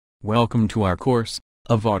Welcome to our course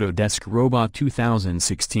of Autodesk Robot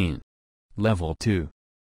 2016. Level 2.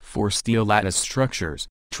 For steel lattice structures,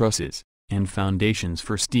 trusses, and foundations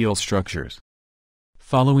for steel structures.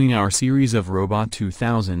 Following our series of Robot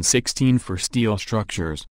 2016 for steel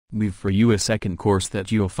structures, we've for you a second course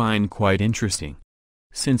that you'll find quite interesting.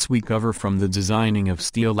 Since we cover from the designing of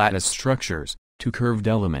steel lattice structures, to curved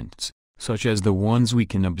elements, such as the ones we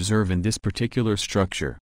can observe in this particular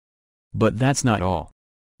structure. But that's not all.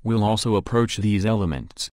 We'll also approach these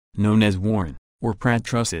elements, known as Warren or Pratt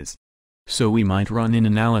trusses. So we might run an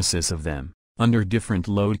analysis of them, under different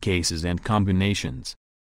load cases and combinations.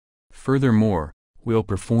 Furthermore, we'll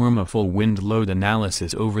perform a full wind load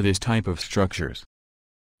analysis over this type of structures.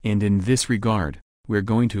 And in this regard, we're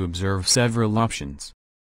going to observe several options,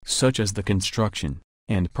 such as the construction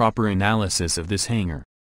and proper analysis of this hanger,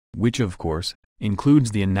 which of course,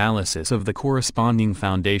 includes the analysis of the corresponding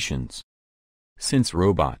foundations. Since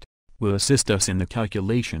Robot will assist us in the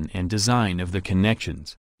calculation and design of the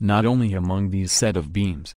connections, not only among these set of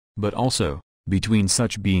beams, but also between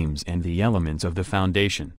such beams and the elements of the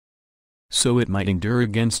foundation. So it might endure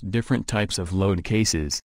against different types of load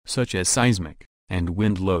cases, such as seismic and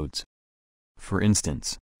wind loads. For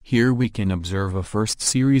instance, here we can observe a first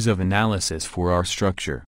series of analysis for our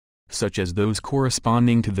structure, such as those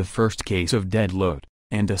corresponding to the first case of dead load,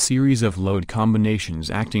 and a series of load combinations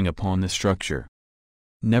acting upon the structure.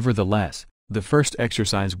 Nevertheless, the first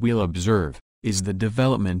exercise we'll observe is the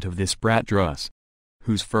development of this Pratt truss,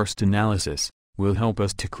 whose first analysis will help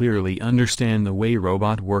us to clearly understand the way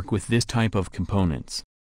Robot work with this type of components,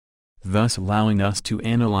 thus allowing us to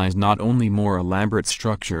analyze not only more elaborate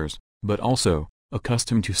structures, but also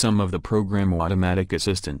accustomed to some of the program automatic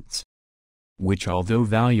assistants, which although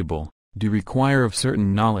valuable, do require of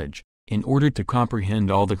certain knowledge, in order to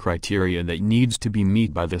comprehend all the criteria that needs to be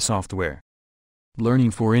met by the software.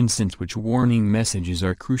 Learning for instance which warning messages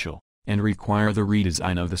are crucial, and require the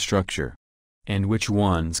redesign of the structure, and which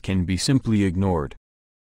ones can be simply ignored.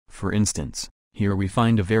 For instance, here we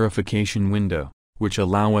find a verification window, which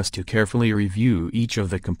allow us to carefully review each of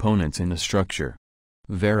the components in the structure,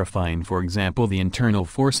 verifying for example the internal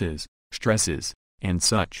forces, stresses, and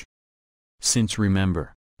such. Since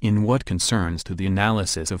remember, in what concerns to the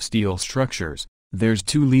analysis of steel structures, there's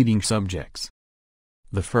two leading subjects.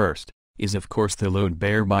 The first is of course the load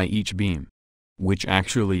bear by each beam, which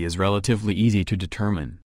actually is relatively easy to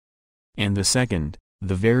determine. And the second,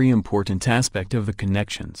 the very important aspect of the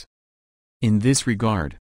connections. In this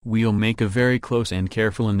regard, we'll make a very close and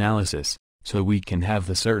careful analysis, so we can have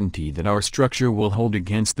the certainty that our structure will hold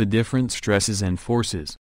against the different stresses and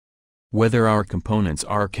forces. Whether our components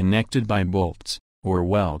are connected by bolts or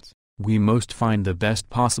welds, we must find the best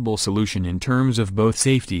possible solution in terms of both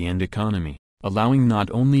safety and economy, allowing not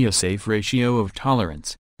only a safe ratio of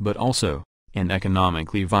tolerance, but also an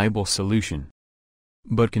economically viable solution.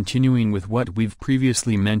 But continuing with what we've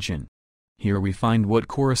previously mentioned, here we find what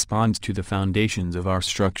corresponds to the foundations of our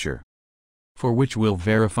structure, for which we'll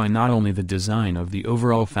verify not only the design of the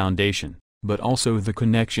overall foundation, but also the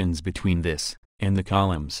connections between this and the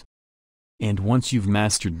columns. And once you've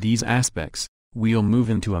mastered these aspects, we'll move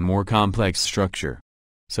into a more complex structure,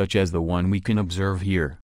 such as the one we can observe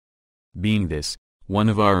here, being this one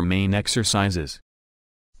of our main exercises.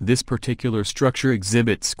 This particular structure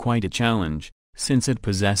exhibits quite a challenge, since it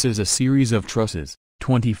possesses a series of trusses,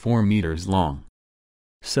 24 meters long.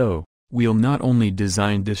 So, we'll not only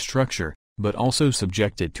design this structure, but also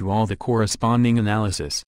subject it to all the corresponding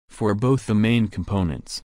analysis, for both the main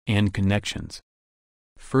components and connections.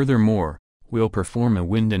 Furthermore, we'll perform a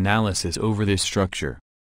wind analysis over this structure,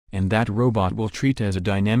 and that Robot will treat as a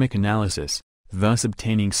dynamic analysis, thus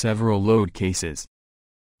obtaining several load cases.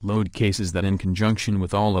 Load cases that in conjunction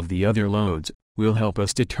with all of the other loads, will help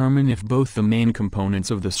us determine if both the main components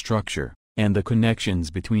of the structure, and the connections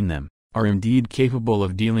between them, are indeed capable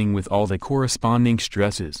of dealing with all the corresponding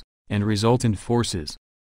stresses, and resultant forces.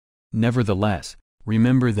 Nevertheless,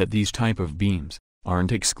 remember that these type of beams,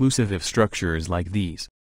 aren't exclusive of structures like these,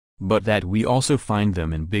 but that we also find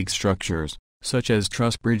them in big structures, such as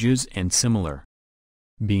truss bridges and similar.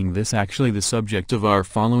 Being this actually the subject of our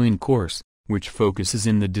following course, which focuses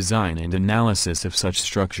in the design and analysis of such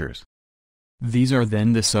structures. These are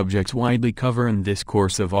then the subjects widely covered in this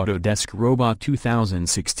course of Autodesk Robot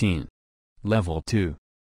 2016. Level 2.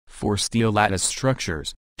 For steel lattice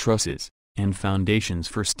structures, trusses, and foundations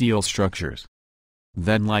for steel structures.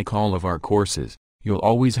 Then like all of our courses, you'll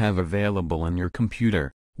always have available on your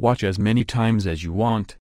computer, watch as many times as you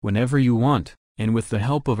want, whenever you want, and with the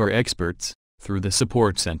help of our experts, through the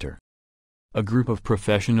support center. A group of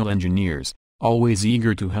professional engineers, always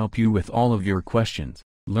eager to help you with all of your questions,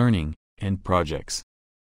 learning, and projects.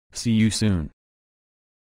 See you soon.